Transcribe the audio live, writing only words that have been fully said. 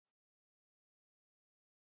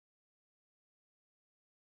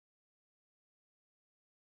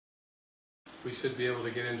we should be able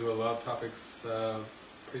to get into a lot of topics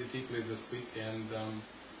pretty deeply this week, and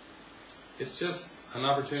it's just an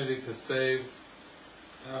opportunity to save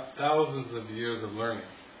thousands of years of learning.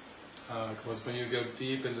 Because when you go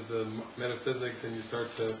deep into the metaphysics and you start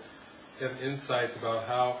to have insights about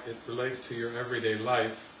how it relates to your everyday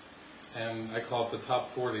life, and I call it the top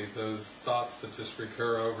 40, those thoughts that just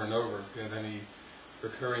recur over and over. If you have any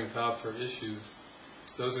recurring thoughts or issues,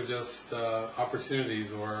 those are just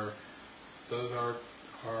opportunities, or those are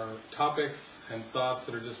topics and thoughts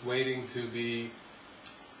that are just waiting to be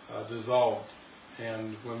dissolved.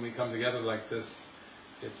 And when we come together like this,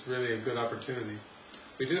 it's really a good opportunity.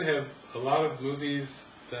 We do have a lot of movies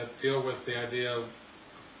that deal with the idea of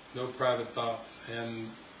no private thoughts, and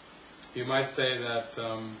you might say that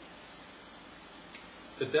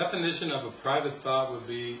the definition of a private thought would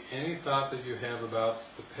be any thought that you have about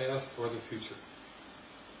the past or the future.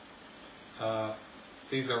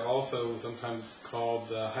 These are also sometimes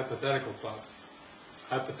called hypothetical thoughts.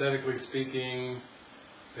 Hypothetically speaking,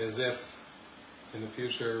 as if in the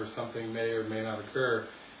future something may or may not occur.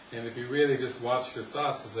 And if you really just watch your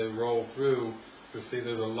thoughts as they roll through, you'll see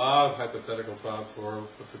there's a lot of hypothetical thoughts, or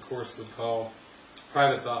what the Course would call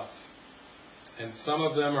private thoughts. And some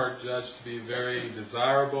of them are judged to be very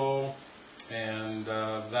desirable, and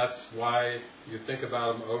that's why you think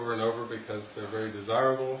about them over and over, because they're very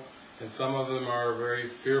desirable. And some of them are very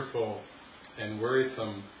fearful and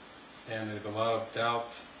worrisome, and there's a lot of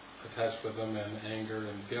doubts attached with them, and anger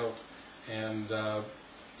and guilt. And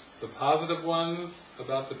the positive ones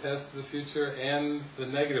about the past and the future and the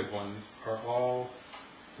negative ones are all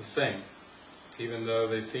the same, even though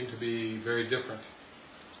they seem to be very different.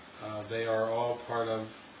 They are all part of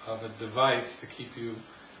a device to keep you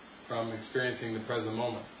from experiencing the present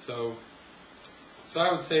moment. So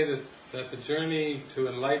I would say that the journey to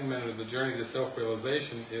enlightenment, or the journey to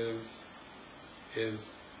self-realization, is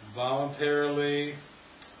voluntarily,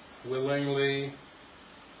 willingly,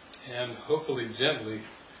 and hopefully gently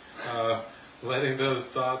letting those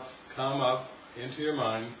thoughts come up into your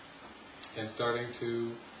mind, and starting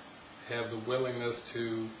to have the willingness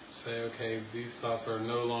to say, okay, these thoughts are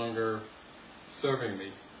no longer serving me.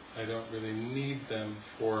 I don't really need them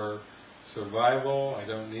for survival. I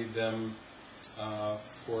don't need them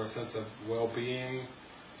for a sense of well-being,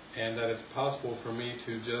 and that it's possible for me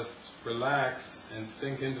to just relax and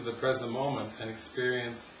sink into the present moment and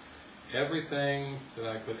experience everything that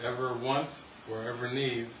I could ever want or ever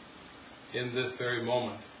need in this very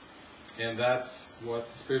moment. And that's what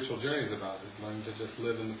the spiritual journey is about, is learning to just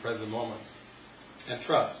live in the present moment. And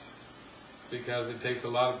trust, because it takes a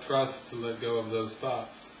lot of trust to let go of those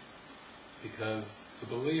thoughts, because the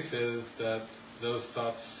belief is that those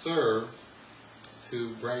thoughts serve to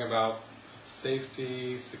bring about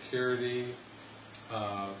safety, security,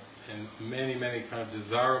 and many, many kind of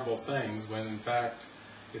desirable things, when in fact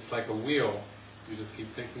it's like a wheel. You just keep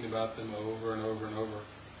thinking about them over and over and over.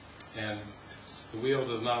 And the wheel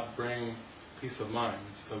does not bring peace of mind.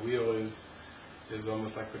 The wheel is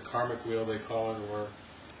almost like the karmic wheel, they call it, or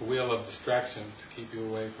a wheel of distraction to keep you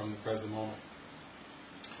away from the present moment.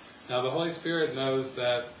 Now the Holy Spirit knows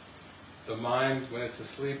that the mind, when it's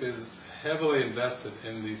asleep, is heavily invested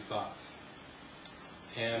in these thoughts.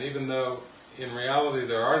 And even though in reality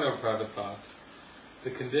there are no private thoughts,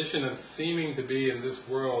 the condition of seeming to be in this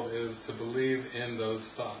world is to believe in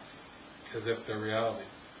those thoughts as if they're reality.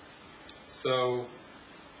 So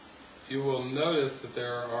you will notice that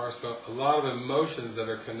there are a lot of emotions that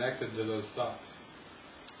are connected to those thoughts.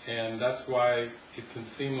 And that's why it can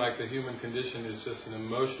seem like the human condition is just an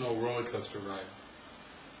emotional roller coaster ride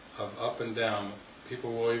of up and down.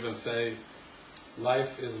 People will even say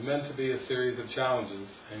life is meant to be a series of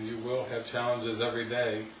challenges, and you will have challenges every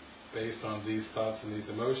day based on these thoughts and these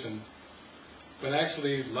emotions. But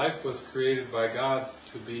actually life was created by God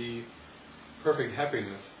to be perfect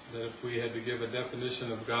happiness. That if we had to give a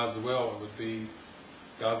definition of God's will, it would be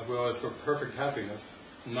God's will is for perfect happiness,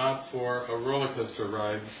 not for a roller coaster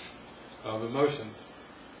ride of emotions.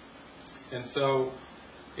 And so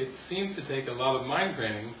it seems to take a lot of mind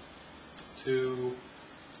training to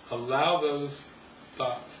allow those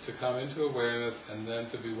thoughts to come into awareness, and then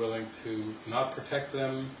to be willing to not protect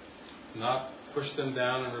them, not push them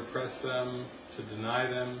down and repress them, to deny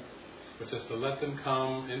them, but just to let them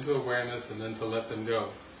come into awareness, and then to let them go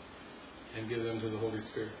and give them to the Holy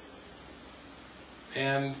Spirit.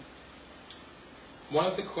 And one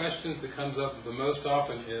of the questions that comes up the most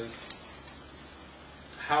often is,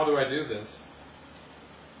 how do I do this?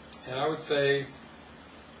 And I would say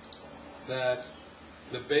that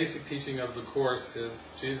the basic teaching of the Course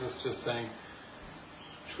is Jesus just saying,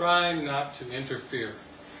 try not to interfere.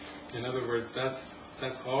 In other words, that's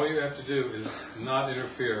all you have to do, is not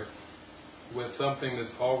interfere with something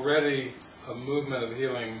that's already a movement of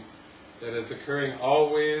healing that is occurring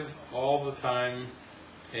always, all the time,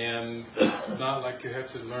 and it's not like you have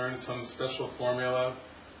to learn some special formula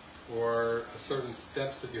or certain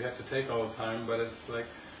steps that you have to take all the time, but it's like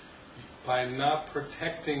by not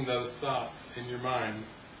protecting those thoughts in your mind,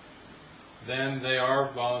 then they are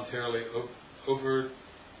voluntarily opened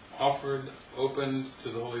to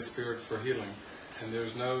the Holy Spirit for healing. And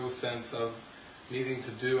there's no sense of needing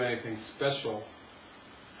to do anything special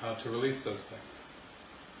to release those things.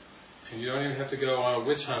 And you don't even have to go on a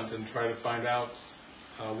witch hunt and try to find out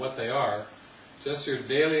what they are. Just your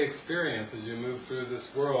daily experience as you move through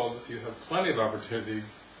this world, you have plenty of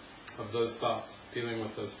opportunities of those thoughts, dealing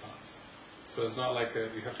with those thoughts. So it's not like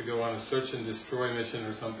you have to go on a search and destroy mission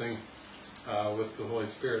or something with the Holy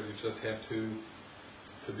Spirit. You just have to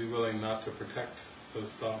be willing not to protect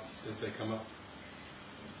those thoughts as they come up.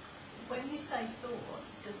 When you say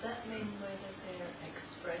thoughts, does that mean whether they're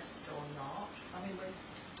expressed or not? I mean,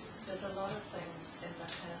 there's a lot of things in the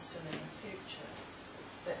past and in the future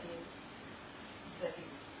that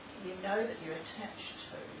you know that you're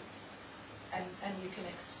attached to, and you can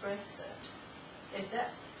express it. Is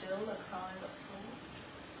that still a private thought?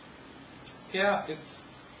 Yeah,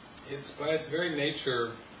 it's by its very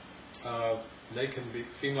nature, they can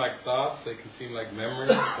seem like thoughts, they can seem like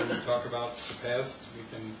memories. When we talk about the past, we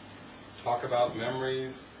can talk about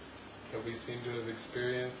memories that we seem to have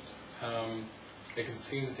experienced. They can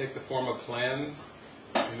seem to take the form of plans,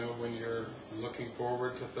 when you're looking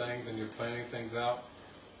forward to things and you're planning things out.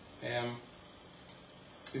 And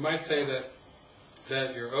you might say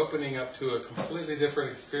that you're opening up to a completely different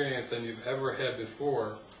experience than you've ever had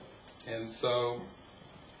before. And so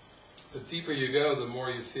the deeper you go, the more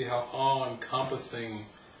you see how all-encompassing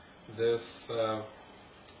this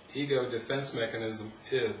ego defense mechanism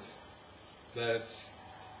is. That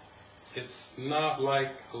it's not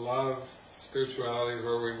like a lot of spiritualities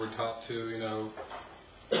where we were taught to,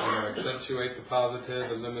 accentuate the positive,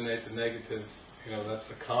 eliminate the negative.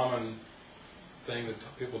 That's a common thing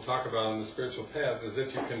that people talk about on the spiritual path, as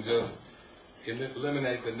if you can just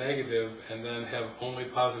eliminate the negative and then have only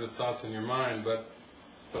positive thoughts in your mind. But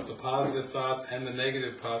the positive thoughts and the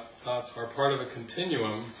negative thoughts are part of a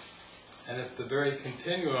continuum, and it's the very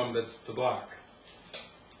continuum that's the block.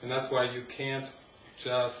 And that's why you can't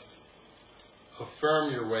just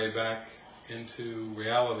affirm your way back into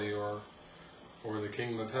reality or the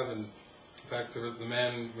kingdom of heaven. In fact, the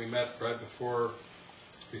man we met right before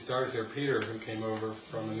we started here, Peter, who came over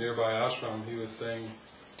from a nearby ashram, he was saying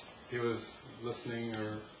he was listening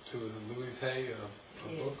to Louise Hay,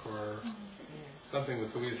 a book or something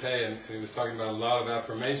with Louise Hay, and he was talking about a lot of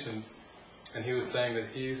affirmations, and he was saying that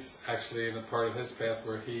he's actually in a part of his path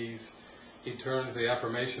where he turns the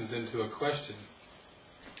affirmations into a question.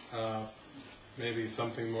 Maybe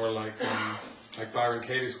something more like Byron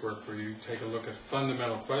Katie's work, where you take a look at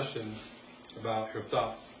fundamental questions about your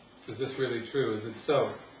thoughts. Is this really true? Is it so?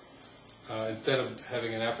 Instead of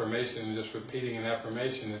having an affirmation and just repeating an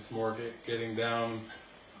affirmation, it's more getting down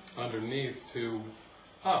underneath to,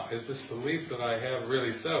 is this belief that I have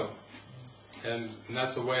really so? And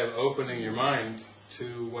that's a way of opening your mind to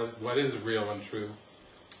what is real and true,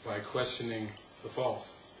 by questioning the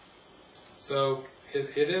false. So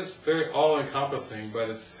it is very all-encompassing, but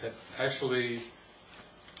it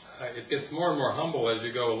gets more and more humble as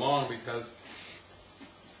you go along, because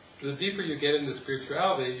the deeper you get into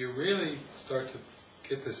spirituality, you really start to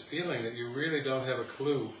get this feeling that you really don't have a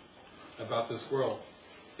clue about this world.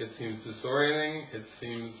 It seems disorienting, it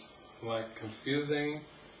seems like confusing.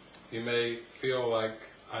 You may feel like,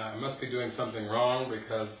 I must be doing something wrong,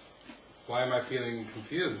 because why am I feeling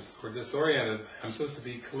confused or disoriented? I'm supposed to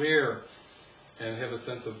be clear and have a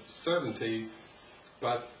sense of certainty,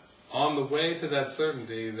 but on the way to that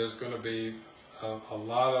certainty, there's going to be a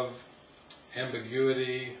lot of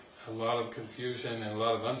ambiguity, a lot of confusion, and a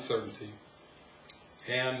lot of uncertainty.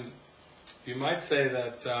 And you might say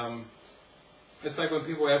that it's like when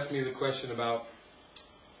people ask me the question about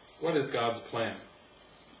what is God's plan?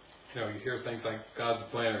 You hear things like God's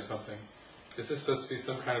plan or something. Is this supposed to be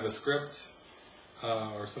some kind of a script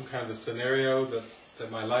or some kind of a scenario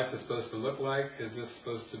that my life is supposed to look like? Is this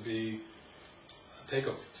supposed to take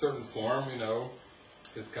a certain form?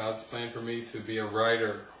 Is God's plan for me to be a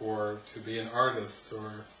writer or to be an artist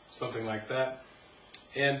or something like that?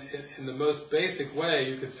 And in the most basic way,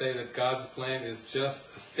 you could say that God's plan is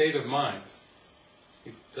just a state of mind.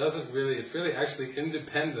 It's really actually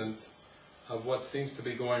independent of what seems to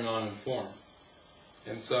be going on in form.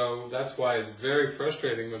 And so that's why it's very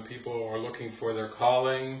frustrating when people are looking for their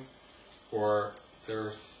calling, or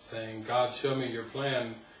they're saying, God, show me your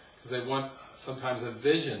plan, because they want sometimes a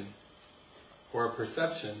vision or a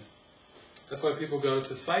perception. That's why people go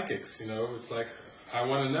to psychics, it's like, I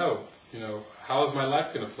want to know, how is my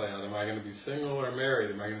life going to play out? Am I going to be single or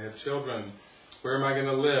married? Am I going to have children? Where am I going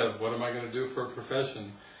to live? What am I going to do for a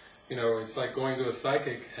profession? It's like going to a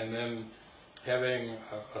psychic and then having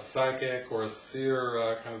a psychic or a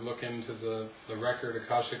seer kind of look into the record,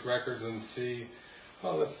 Akashic records, and see,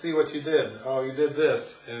 oh, let's see what you did. Oh, you did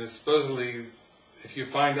this. And it's supposedly, if you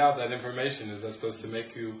find out that information, is that supposed to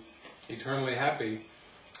make you eternally happy?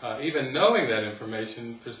 Even knowing that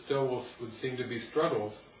information, there still would seem to be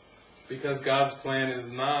struggles, because God's plan is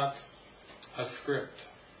not a script.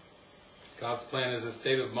 God's plan is a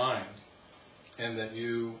state of mind, and that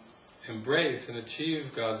you embrace and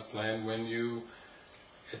achieve God's plan when you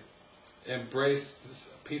embrace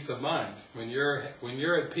this peace of mind. When you're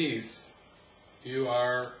at peace, you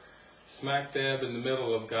are smack dab in the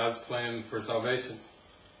middle of God's plan for salvation,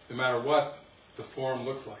 no matter what the form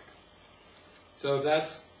looks like. So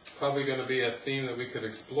that's probably going to be a theme that we could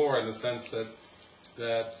explore, in the sense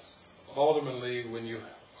that ultimately, when you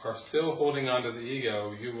are still holding on to the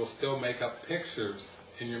ego, you will still make up pictures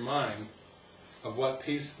in your mind of what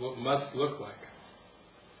peace must look like.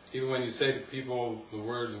 Even when you say to people the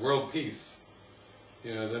words world peace,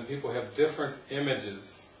 then people have different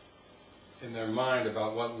images in their mind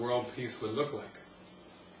about what world peace would look like.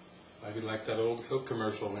 Maybe like that old Coke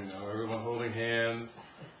commercial, everyone holding hands,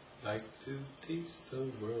 like to teach the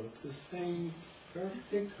world to sing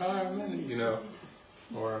perfect harmony,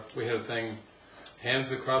 Or we had a thing,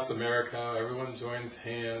 hands across America, everyone joins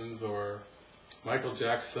hands, or Michael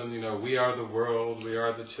Jackson, we are the world, we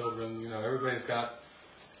are the children, everybody's got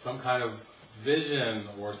some kind of vision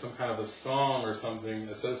or some kind of a song or something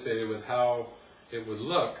associated with how it would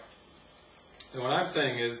look. And what I'm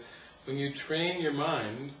saying is, when you train your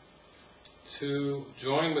mind to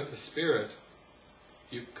join with the Spirit,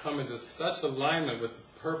 you come into such alignment with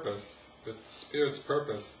the purpose, with the Spirit's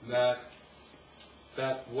purpose, that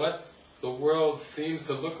what the world seems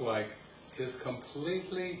to look like is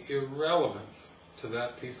completely irrelevant to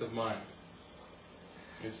that peace of mind.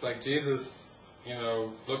 It's like Jesus,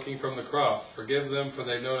 looking from the cross, forgive them for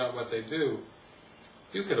they know not what they do.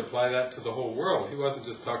 You could apply that to the whole world. He wasn't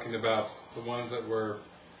just talking about the ones that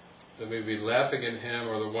may be laughing at him,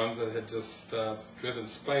 or the ones that had just driven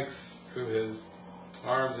spikes through his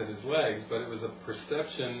arms and his legs, but it was a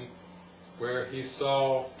perception where he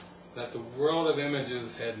saw that the world of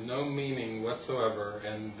images had no meaning whatsoever,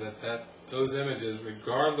 and that those images,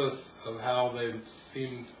 regardless of how they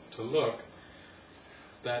seemed to look,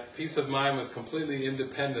 that peace of mind was completely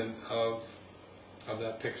independent of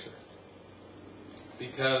that picture.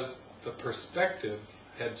 Because the perspective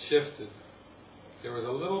had shifted. There was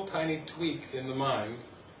a little tiny tweak in the mind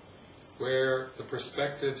where the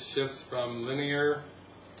perspective shifts from linear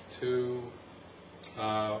to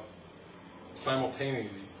simultaneity,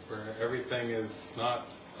 where everything is not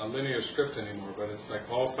a linear script anymore, but it's like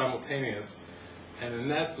all simultaneous. And in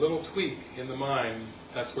that little tweak in the mind,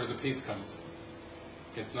 that's where the peace comes.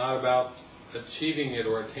 It's not about achieving it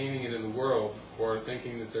or attaining it in the world, or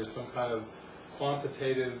thinking that there's some kind of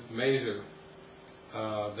quantitative measure,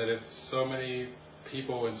 that if so many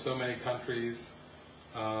people in so many countries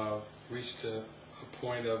reached a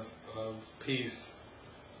point of peace,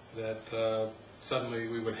 that suddenly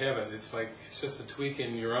we would have it. It's like, it's just a tweak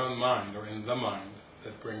in your own mind, or in the mind,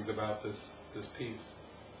 that brings about this peace.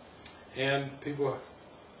 And people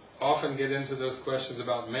often get into those questions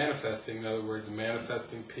about manifesting, in other words,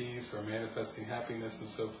 manifesting peace, or manifesting happiness, and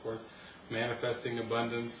so forth, manifesting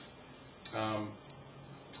abundance.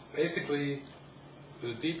 Basically,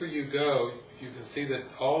 the deeper you go, you can see that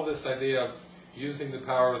all this idea of using the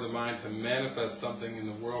power of the mind to manifest something in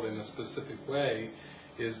the world in a specific way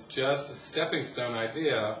is just a stepping stone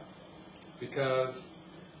idea, because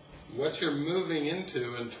what you're moving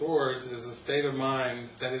into and towards is a state of mind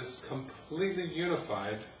that is completely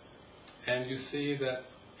unified, and you see that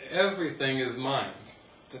everything is mind,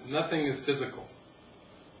 that nothing is physical,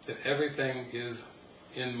 that everything is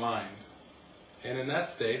in mind. And in that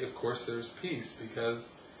state, of course, there's peace,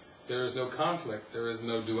 because there is no conflict, there is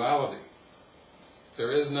no duality.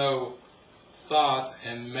 There is no thought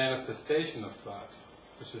and manifestation of thought,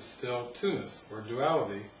 which is still two-ness, or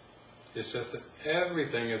duality. It's just that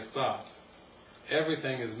everything is thought,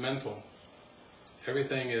 everything is mental,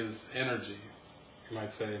 everything is energy, you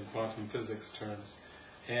might say in quantum physics terms.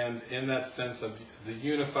 And in that sense of the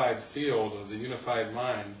unified field, or the unified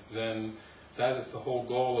mind, then that is the whole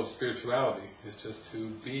goal of spirituality, is just to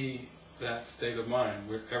be that state of mind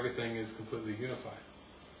where everything is completely unified.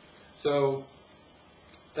 So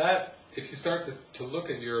that, if you start to look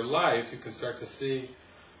at your life, you can start to see,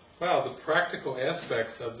 wow, the practical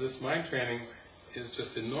aspects of this mind training is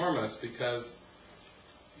just enormous, because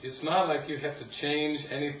it's not like you have to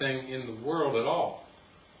change anything in the world at all.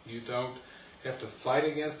 You don't have to fight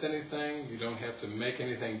against anything, you don't have to make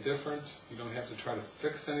anything different, you don't have to try to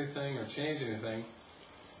fix anything or change anything,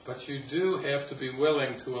 but you do have to be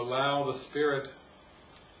willing to allow the Spirit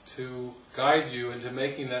to guide you into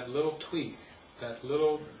making that little tweak, that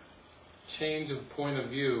little change of point of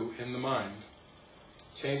view in the mind,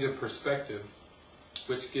 change of perspective,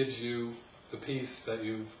 which gives you the peace that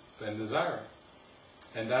you've been desiring.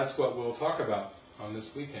 And that's what we'll talk about on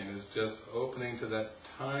this weekend, is just opening to that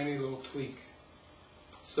tiny little tweak.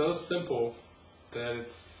 So simple that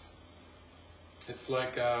it's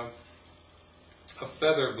like a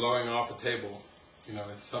feather blowing off a table. You know,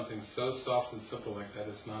 it's something so soft and simple like that.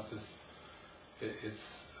 It's not this,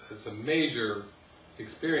 it's a major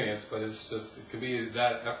experience, but it's just, it can be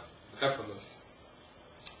that effortless,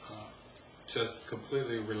 just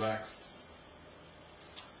completely relaxed.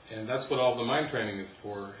 And that's what all the mind training is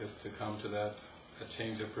for, is to come to that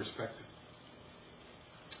change of perspective.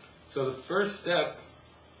 So the first step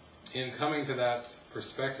in coming to that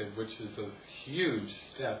perspective, which is a huge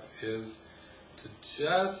step, is to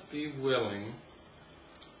just be willing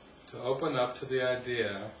to open up to the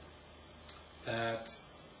idea that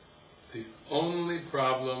the only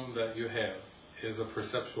problem that you have is a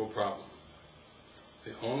perceptual problem.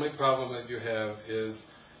 The only problem that you have is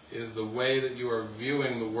the way that you are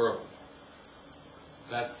viewing the world.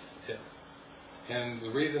 That's it. And the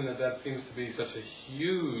reason that seems to be such a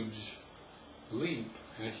huge leap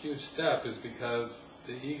and a huge step is because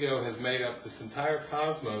the ego has made up this entire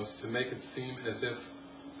cosmos to make it seem as if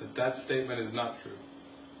that statement is not true.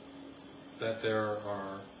 That there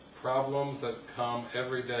are problems that come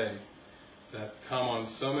every day, that come on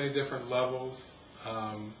so many different levels,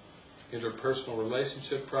 interpersonal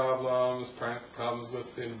relationship problems, problems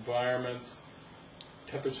with the environment,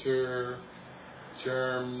 temperature,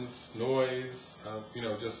 germs, noise,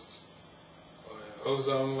 just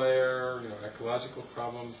ozone layer, ecological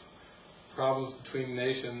problems, problems between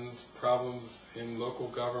nations, problems in local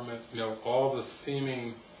government, all the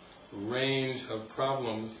seeming range of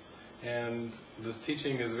problems. And the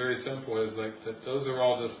teaching is very simple, is like that those are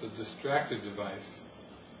all just a distractive device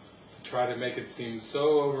to try to make it seem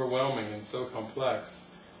so overwhelming and so complex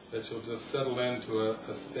that you'll just settle into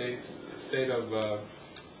a state of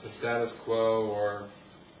the status quo, or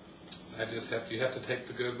you have to take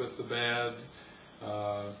the good with the bad,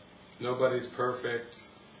 nobody's perfect.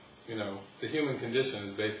 The human condition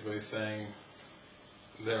is basically saying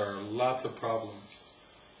there are lots of problems,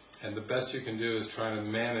 and the best you can do is try to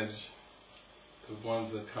manage the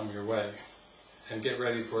ones that come your way, and get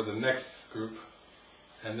ready for the next group,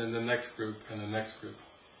 and then the next group, and the next group,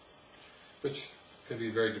 which can be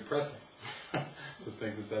very depressing to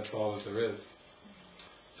think that that's all that there is.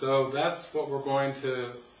 So that's what we're going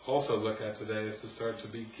to also look at today, is to start to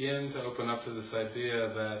begin to open up to this idea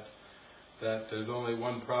that there's only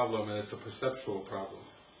one problem, and it's a perceptual problem.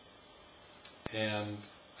 And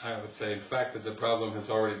I would say, in fact, that the problem has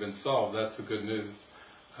already been solved. That's the good news,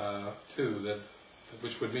 too,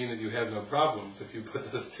 which would mean that you have no problems if you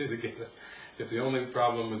put those two together. If the only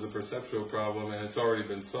problem is a perceptual problem and it's already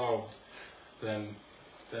been solved, then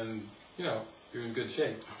you're in good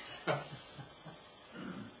shape.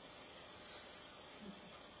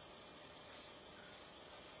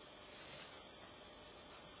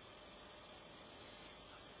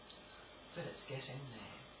 But it's getting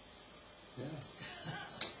there.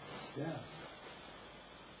 Yeah.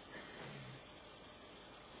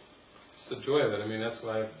 It's the joy of it. I mean, that's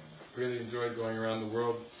why I've really enjoyed going around the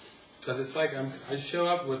world, because it's like I show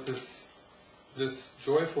up with this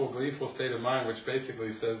joyful, gleeful state of mind, which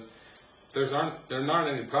basically says there aren't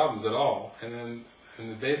any problems at all, and then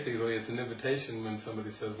basically it's an invitation when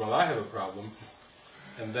somebody says, well, I have a problem,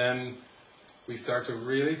 and then we start to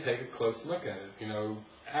really take a close look at it.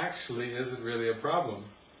 Actually, is it really a problem?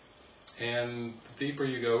 And the deeper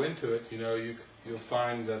you go into it, you'll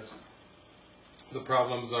find that the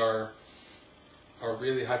problems are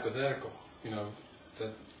really hypothetical.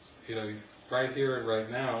 That right here and right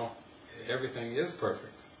now, everything is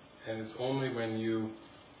perfect, and it's only when you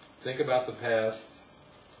think about the past,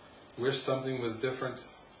 wish something was different,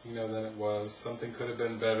 than it was, something could have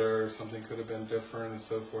been better, something could have been different, and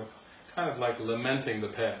so forth. Kind of like lamenting the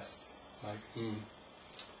past, like,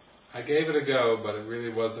 I gave it a go, but it really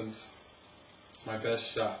wasn't my best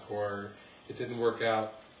shot, or it didn't work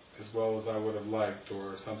out as well as I would have liked,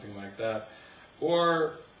 or something like that.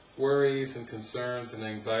 Or worries and concerns and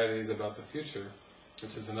anxieties about the future,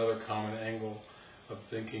 which is another common angle of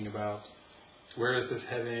thinking about where is this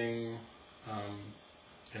heading,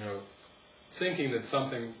 thinking that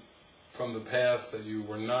something from the past that you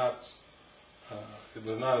were not, it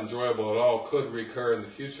was not enjoyable at all, could recur in the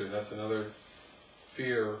future. That's another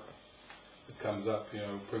fear that comes up,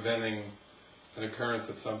 preventing an occurrence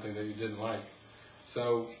of something that you didn't like.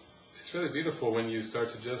 So it's really beautiful when you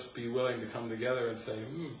start to just be willing to come together and say,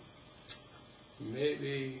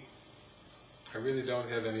 maybe I really don't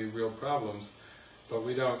have any real problems, but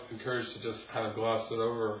we don't encourage to just kind of gloss it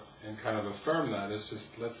over and kind of affirm that. It's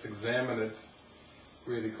just, let's examine it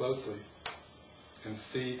really closely and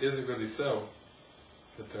see, is it really so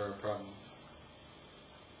that there are problems?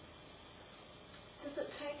 Does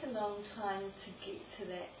it take a long time to get to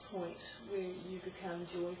that point where you become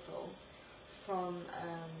joyful from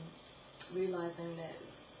realizing that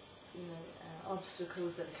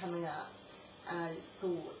obstacles that are coming up are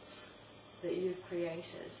thoughts that you've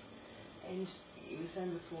created, and you were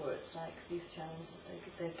saying before, it's like these challenges,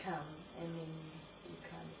 they come, and then you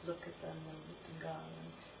kind of look at them and let them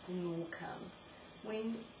go, and more come.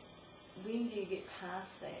 When do you get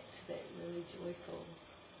past that to that really joyful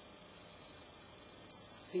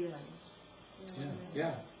feeling?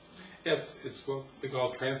 Yeah, it's what we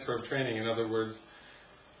call transfer of training. In other words,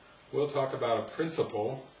 we'll talk about a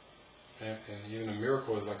principle, and even a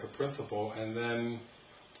miracle is like a principle, and then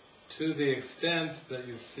to the extent that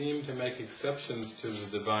you seem to make exceptions to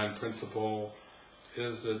the divine principle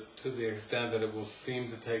is that to the extent that it will seem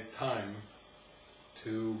to take time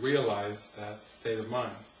to realize that state of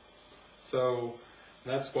mind. So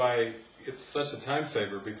that's why it's such a time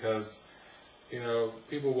saver, because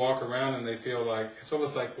people walk around and they feel like, it's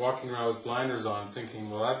almost like walking around with blinders on, thinking,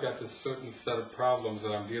 well, I've got this certain set of problems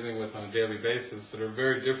that I'm dealing with on a daily basis that are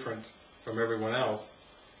very different from everyone else,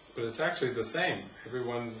 but it's actually the same.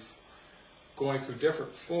 Everyone's going through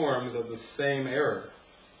different forms of the same error,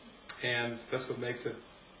 and that's what makes it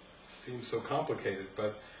seem so complicated.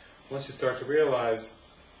 But once you start to realize,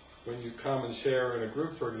 when you come and share in a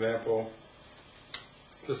group, for example,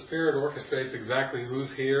 the Spirit orchestrates exactly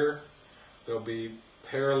who's here. There'll be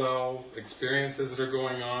parallel experiences that are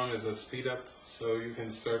going on as a speed up, so you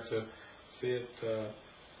can start to see it.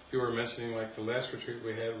 You were mentioning like the last retreat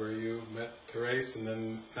we had where you met Therese, and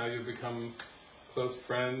then now you've become close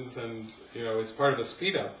friends, and it's part of a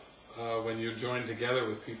speed up when you join together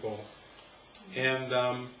with people.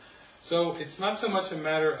 And so it's not so much a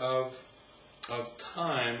matter of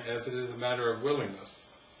time as it is a matter of willingness.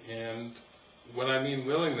 And when I mean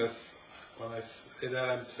willingness, when I say that,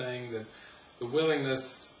 I'm saying that the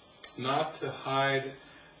willingness not to hide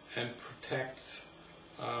and protect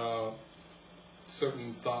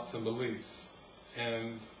certain thoughts and beliefs.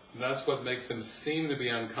 And that's what makes them seem to be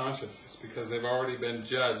unconscious, is because they've already been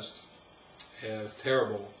judged as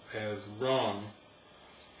terrible, as wrong.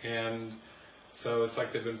 And so it's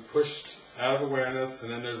like they've been pushed out of awareness,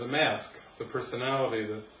 and then there's a mask, the personality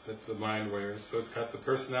that the mind wears. So it's got the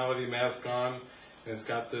personality mask on, and it's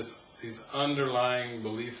got these underlying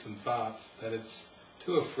beliefs and thoughts that it's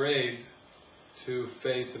too afraid to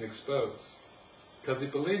face and expose, because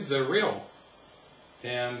it believes they're real,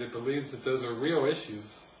 and it believes that those are real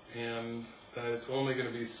issues, and that it's only going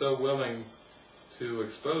to be so willing to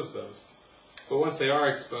expose those. But once they are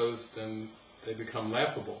exposed, then they become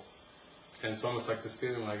laughable. And it's almost like this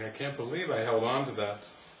feeling like, I can't believe I held on to that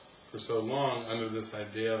for so long under this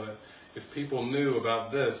idea that if people knew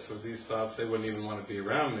about this or these thoughts, they wouldn't even want to be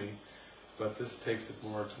around me. But this takes it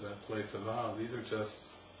more to that place of, these are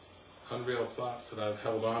just unreal thoughts that I've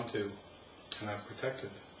held on to and I've protected.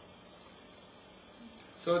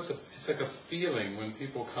 So it's like a feeling when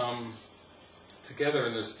people come together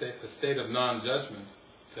in a state of non-judgment,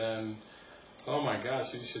 then, oh my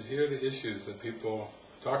gosh, you should hear the issues that people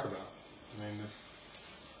talk about. I mean,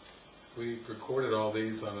 if we recorded all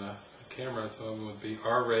these on a camera, some of them would be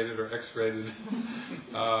R-rated or X-rated.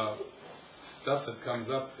 Stuff that comes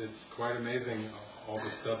up, it's quite amazing, all the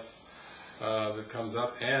stuff that comes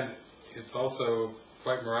up. And it's also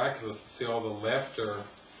quite miraculous to see all the laughter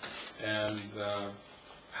and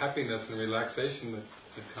happiness and relaxation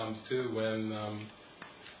that comes too when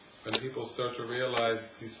people start to realize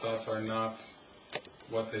these thoughts are not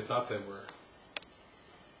what they thought they were.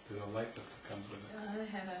 There's a lightness that comes with it. I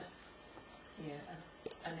have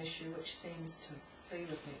an issue which seems to be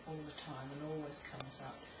with me all the time and always comes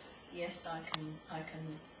up. Yes, I can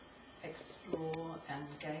explore and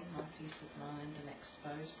gain my peace of mind and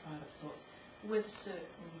expose private thoughts with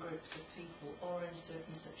certain groups of people or in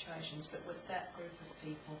certain situations, but with that group of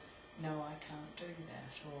people, no, I can't do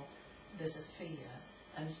that, or there's a fear.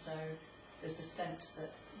 And so there's a sense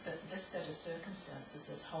that this set of circumstances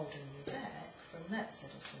is holding you back from that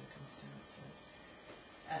set of circumstances.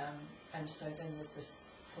 And so then there's this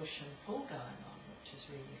push and pull going on, which is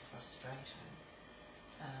really frustrating.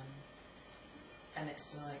 And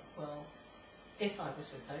it's like, well, if I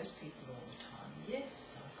was with those people all the time,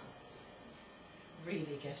 yes, I could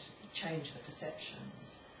really change the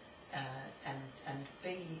perceptions and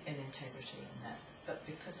be in integrity in that. But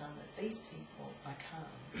because I'm with these people, I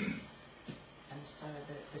can't. And so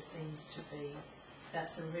there seems to be,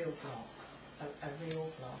 that's a real block, a real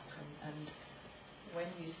block. And when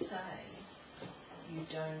you say you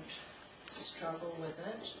don't struggle with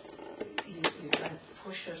it, you don't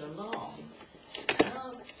push it along,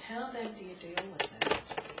 how then do you deal with it?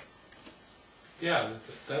 Yeah,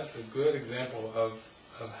 that's a good example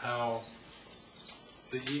of how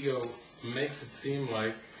the ego makes it seem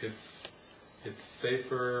like it's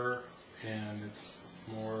safer and it's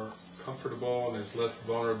more comfortable and there's less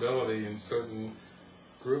vulnerability in certain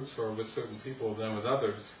groups or with certain people than with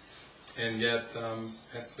others. And yet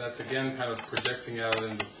that's again kind of projecting out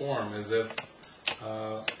into form, as if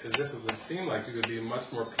it would seem like you could be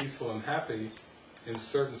much more peaceful and happy in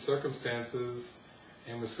certain circumstances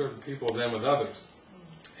and with certain people than with others.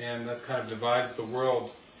 And that kind of divides the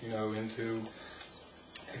world, into,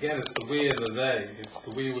 again, it's the we and the they. It's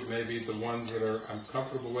the we would maybe the ones that I'm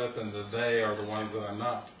comfortable with, and the they are the ones that I'm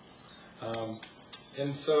not.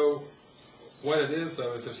 And so what it is,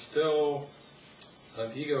 though, is there's still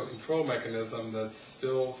an ego control mechanism that's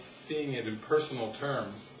still seeing it in personal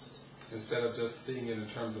terms instead of just seeing it in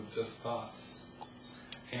terms of just thoughts.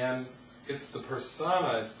 And it's the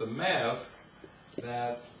persona, it's the mask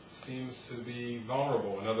that seems to be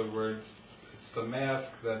vulnerable. In other words, it's the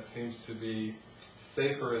mask that seems to be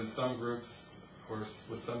safer in some groups or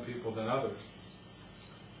with some people than others.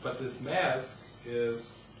 But this mask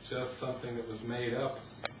is just something that was made up.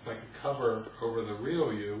 It's like a cover over the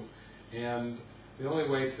real you, and the only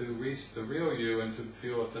way to reach the real you and to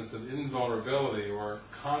feel a sense of invulnerability or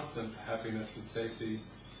constant happiness and safety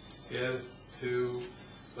is to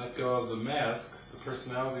let go of the mask, the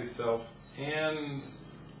personality self, and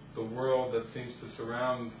the world that seems to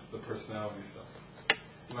surround the personality self.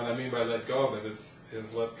 And what I mean by let go of it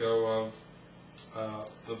is let go of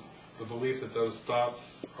the belief that those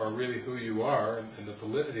thoughts are really who you are, and the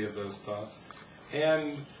validity of those thoughts,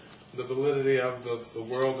 and the validity of the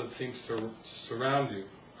world that seems to surround you,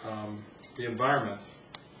 the environment.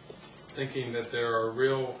 Thinking that there are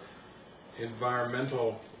real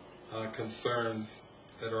environmental concerns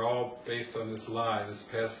that are all based on this lie, this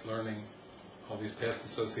past learning, all these past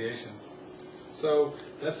associations. So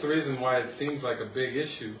that's the reason why it seems like a big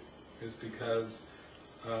issue, is because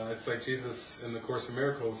it's like Jesus in the Course in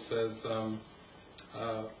Miracles says,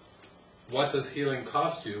 what does healing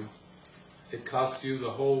cost you? It costs you the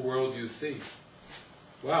whole world you see.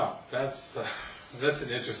 Wow, that's an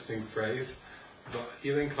interesting phrase. The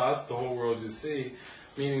healing costs the whole world you see,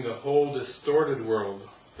 meaning the whole distorted world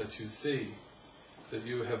that you see, that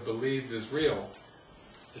you have believed is real,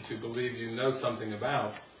 that you believe you know something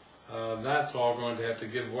about, that's all going to have to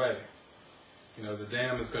give way. The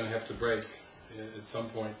dam is going to have to break at some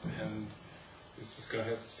point, and it's just going to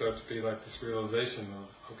have to start to be like this realization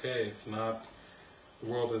of, okay, it's not, the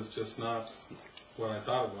world is just not what I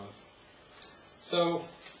thought it was. So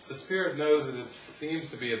the Spirit knows that it seems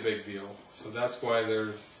to be a big deal, so that's why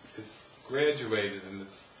it's graduated, and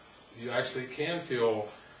you actually can feel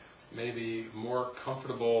maybe more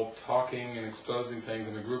comfortable talking and exposing things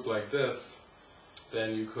in a group like this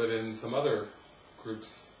than you could in some other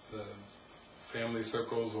groups, family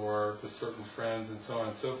circles or with certain friends and so on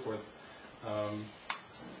and so forth.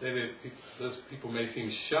 Those people may seem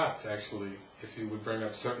shocked, actually, if you would bring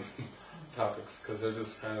up certain topics, because they're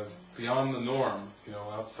just kind of beyond the norm,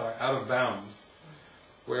 outside, out of bounds.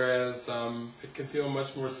 Whereas it can feel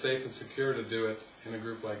much more safe and secure to do it in a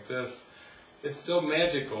group like this. It's still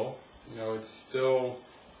magical, it's still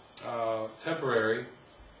temporary,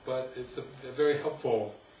 but it's a very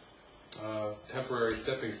helpful temporary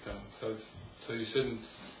stepping stone. So you shouldn't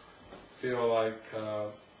feel like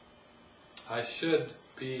I should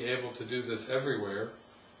be able to do this everywhere,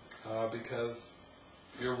 because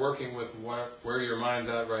you're working with where your mind's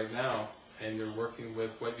at right now, and you're working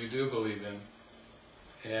with what you do believe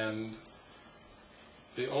in. And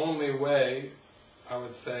the only way, I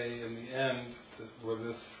would say, in the end, where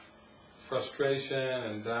this frustration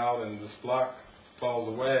and doubt and this block falls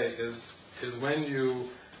away is when you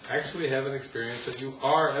actually have an experience that you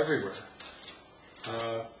are everywhere.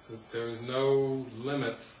 There is no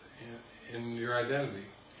limits in your identity.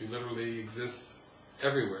 You literally exist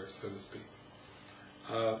everywhere, so to speak.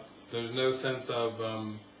 There's no sense of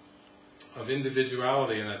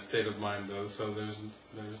individuality in that state of mind, though. So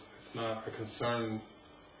it's not a concern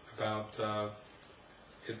about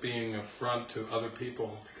it being a front to other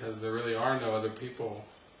people, because there really are no other people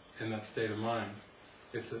in that state of mind.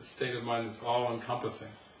 It's a state of mind that's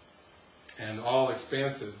all-encompassing and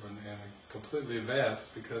all-expansive and completely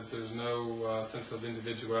vast, because there's no sense of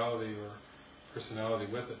individuality or personality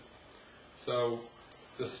with it. So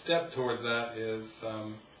the step towards that is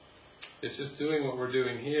it's just doing what we're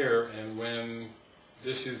doing here, and when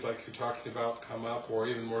issues like you're talking about come up, or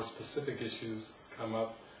even more specific issues come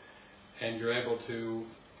up, and you're able to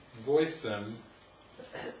voice them,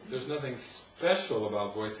 there's nothing special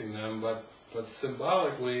about voicing them, but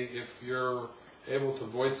symbolically, if you're able to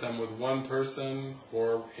voice them with one person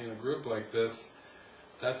or in a group like this,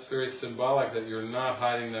 that's very symbolic that you're not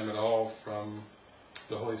hiding them at all from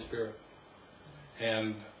the Holy Spirit.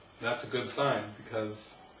 And that's a good sign,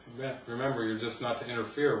 because remember, you're just not to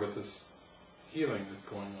interfere with this healing that's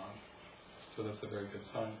going on. So that's a very good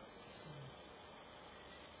sign.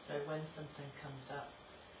 So when something comes up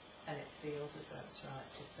and it feels as though it's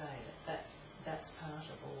right to say that that's part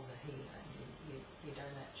of all the healing, you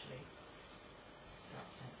don't actually stop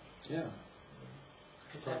that. Yeah.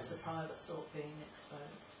 Because that's a private thought being exposed.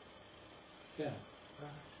 Yeah.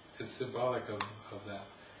 Right. It's symbolic of that.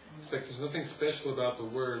 It's like there's nothing special about the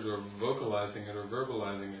words or vocalizing it or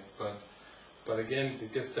verbalizing it, but again,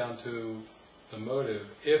 it gets down to the motive.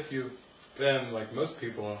 If you've been, like most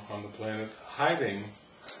people on the planet, hiding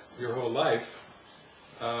your whole life,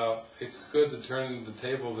 it's good to turn the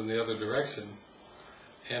tables in the other direction,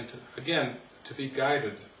 and to be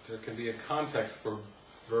guided. There can be a context for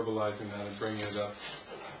verbalizing that and bringing it up.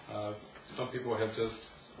 Some people have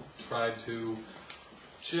just tried to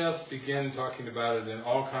just begin talking about it in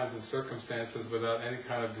all kinds of circumstances without any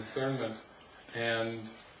kind of discernment, and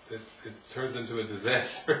it turns into a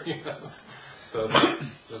disaster, you know. So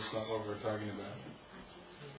that's not what we're talking about.